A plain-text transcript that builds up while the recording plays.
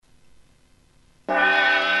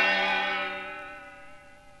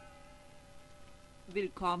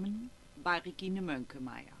Willkommen bei Regine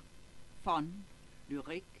Moenkemeier von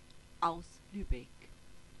Lyrik aus Lübeck.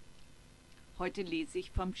 Heute lese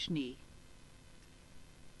ich vom Schnee,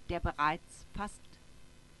 der bereits fast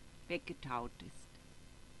weggetaut ist.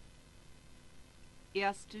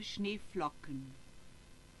 Erste Schneeflocken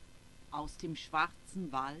aus dem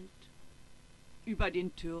schwarzen Wald, über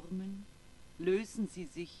den Türmen lösen sie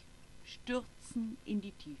sich, stürzen in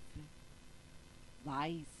die Tiefe.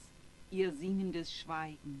 Weiß ihr singendes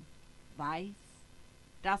Schweigen, weiß,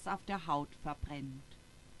 das auf der Haut verbrennt.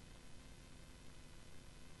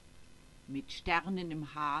 Mit Sternen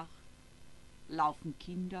im Haar laufen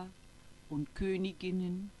Kinder und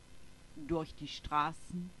Königinnen durch die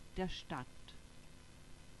Straßen der Stadt.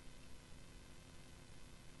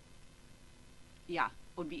 Ja,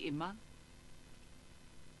 und wie immer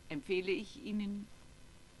empfehle ich Ihnen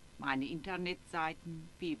meine Internetseiten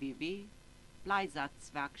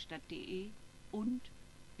www.bleisatzwerkstatt.de und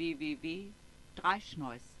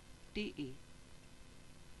www.dreischneus.de.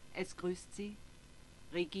 Es grüßt Sie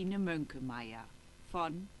Regine Moenkemeier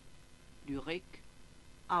von Lyrik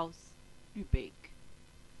aus Lübeck.